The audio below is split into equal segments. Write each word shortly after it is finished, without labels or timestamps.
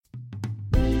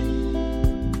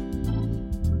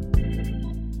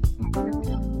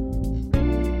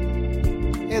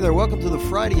Hey there, welcome to the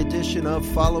Friday edition of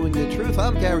Following the Truth.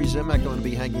 I'm Gary Zimak, going to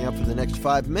be hanging out for the next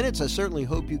 5 minutes. I certainly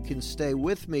hope you can stay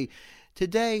with me.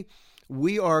 Today,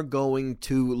 we are going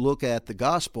to look at the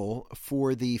gospel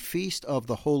for the Feast of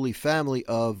the Holy Family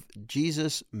of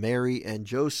Jesus, Mary, and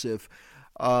Joseph.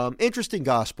 Interesting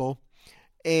gospel.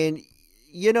 And,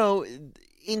 you know,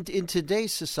 in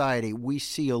today's society, we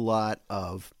see a lot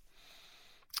of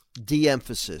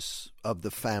de-emphasis of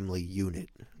the family unit,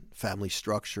 family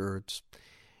structure. It's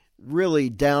really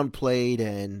downplayed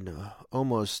and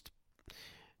almost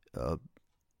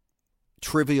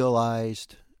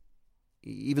trivialized,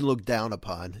 even looked down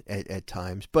upon at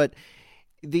times. But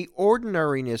the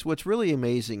ordinariness, what's really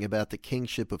amazing about the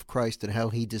kingship of Christ and how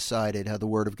the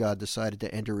Word of God decided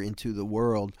to enter into the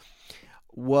world,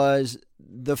 was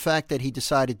the fact that he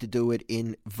decided to do it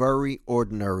in very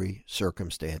ordinary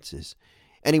circumstances.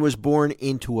 And he was born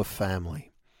into a family.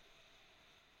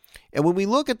 And when we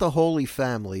look at the Holy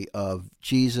Family of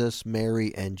Jesus,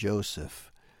 Mary, and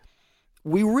Joseph,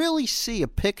 we really see a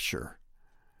picture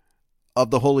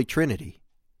of the Holy Trinity,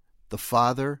 the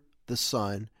Father, the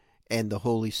Son, and the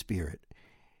Holy Spirit.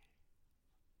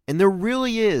 And there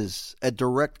really is a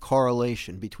direct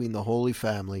correlation between the Holy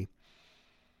Family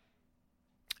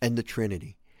and the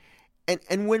Trinity.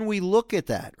 And when we look at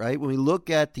that, right, when we look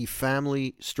at the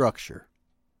family structure,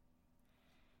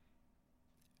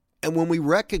 and when we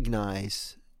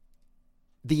recognize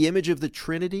the image of the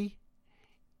Trinity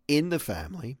in the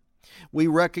family, we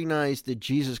recognize that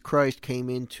Jesus Christ came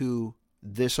into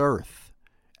this earth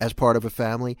as part of a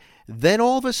family, then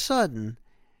all of a sudden,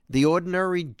 the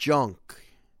ordinary junk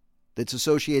that's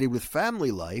associated with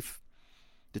family life,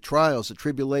 the trials, the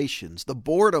tribulations, the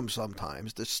boredom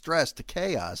sometimes, the stress, the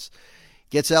chaos,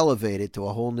 gets elevated to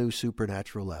a whole new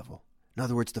supernatural level. In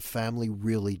other words, the family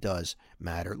really does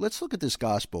matter. Let's look at this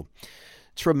gospel.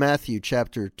 It's from Matthew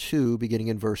chapter 2, beginning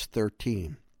in verse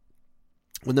 13.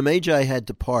 When the Magi had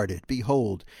departed,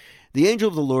 behold, the angel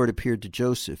of the Lord appeared to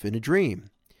Joseph in a dream,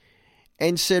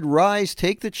 and said, Rise,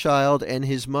 take the child and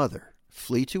his mother,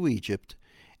 flee to Egypt,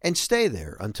 and stay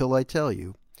there until I tell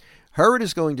you. Herod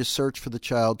is going to search for the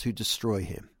child to destroy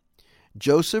him.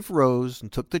 Joseph rose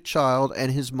and took the child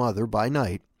and his mother by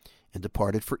night, and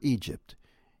departed for Egypt.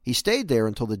 He stayed there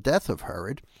until the death of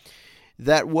Herod,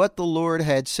 that what the Lord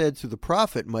had said through the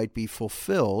prophet might be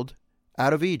fulfilled.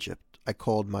 Out of Egypt I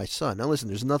called my son. Now listen,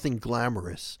 there's nothing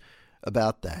glamorous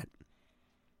about that.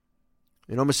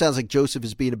 It almost sounds like Joseph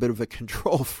is being a bit of a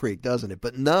control freak, doesn't it?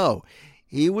 But no,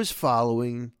 he was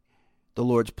following the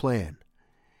Lord's plan.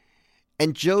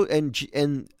 And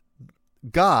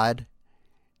God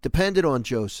depended on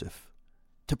Joseph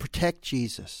to protect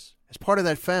Jesus. As part of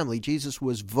that family, Jesus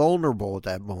was vulnerable at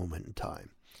that moment in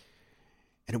time.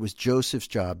 And it was Joseph's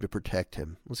job to protect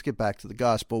him. Let's get back to the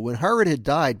gospel. When Herod had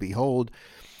died, behold,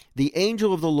 the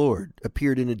angel of the Lord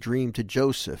appeared in a dream to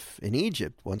Joseph in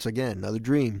Egypt. Once again, another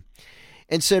dream.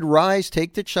 And said, Rise,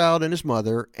 take the child and his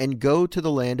mother, and go to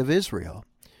the land of Israel.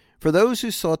 For those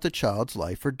who sought the child's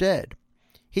life are dead.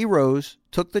 He rose,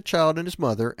 took the child and his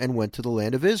mother, and went to the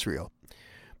land of Israel.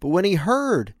 But when he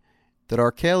heard that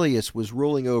Archelaus was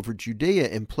ruling over Judea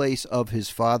in place of his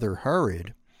father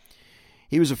Herod,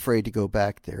 he was afraid to go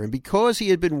back there. And because he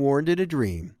had been warned in a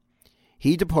dream,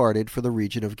 he departed for the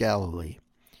region of Galilee.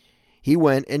 He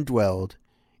went and dwelled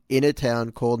in a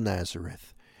town called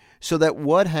Nazareth, so that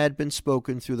what had been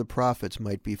spoken through the prophets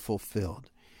might be fulfilled.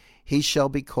 He shall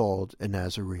be called a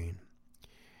Nazarene.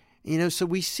 So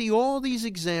we see all these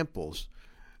examples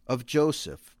of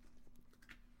Joseph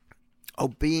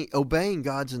obeying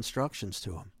God's instructions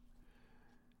to him.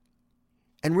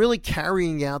 And really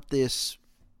carrying out this,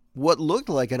 what looked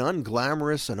like an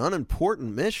unglamorous and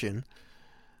unimportant mission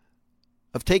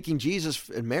of taking Jesus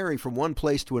and Mary from one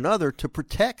place to another to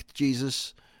protect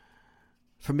Jesus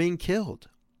from being killed.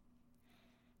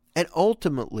 And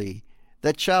ultimately,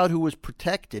 that child who was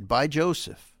protected by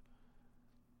Joseph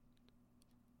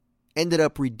ended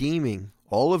up redeeming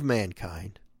all of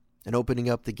mankind and opening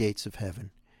up the gates of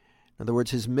heaven. In other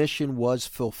words, his mission was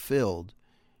fulfilled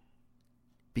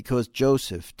because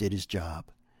Joseph did his job,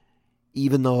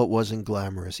 even though it wasn't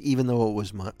glamorous, even though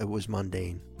it was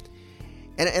mundane.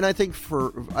 And I think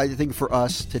for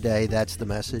us today, that's the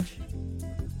message.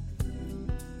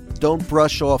 Don't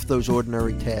brush off those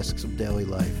ordinary tasks of daily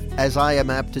life, as I am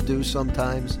apt to do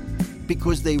sometimes,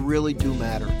 because they really do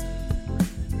matter.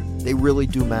 They really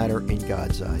do matter in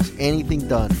God's eyes. Anything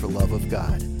done for love of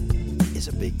God is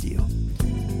a big deal.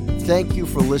 Thank you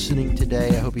for listening today.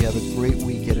 I hope you have a great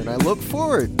weekend, and I look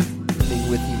forward to being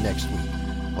with you next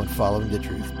week on Following the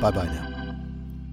Truth. Bye-bye now.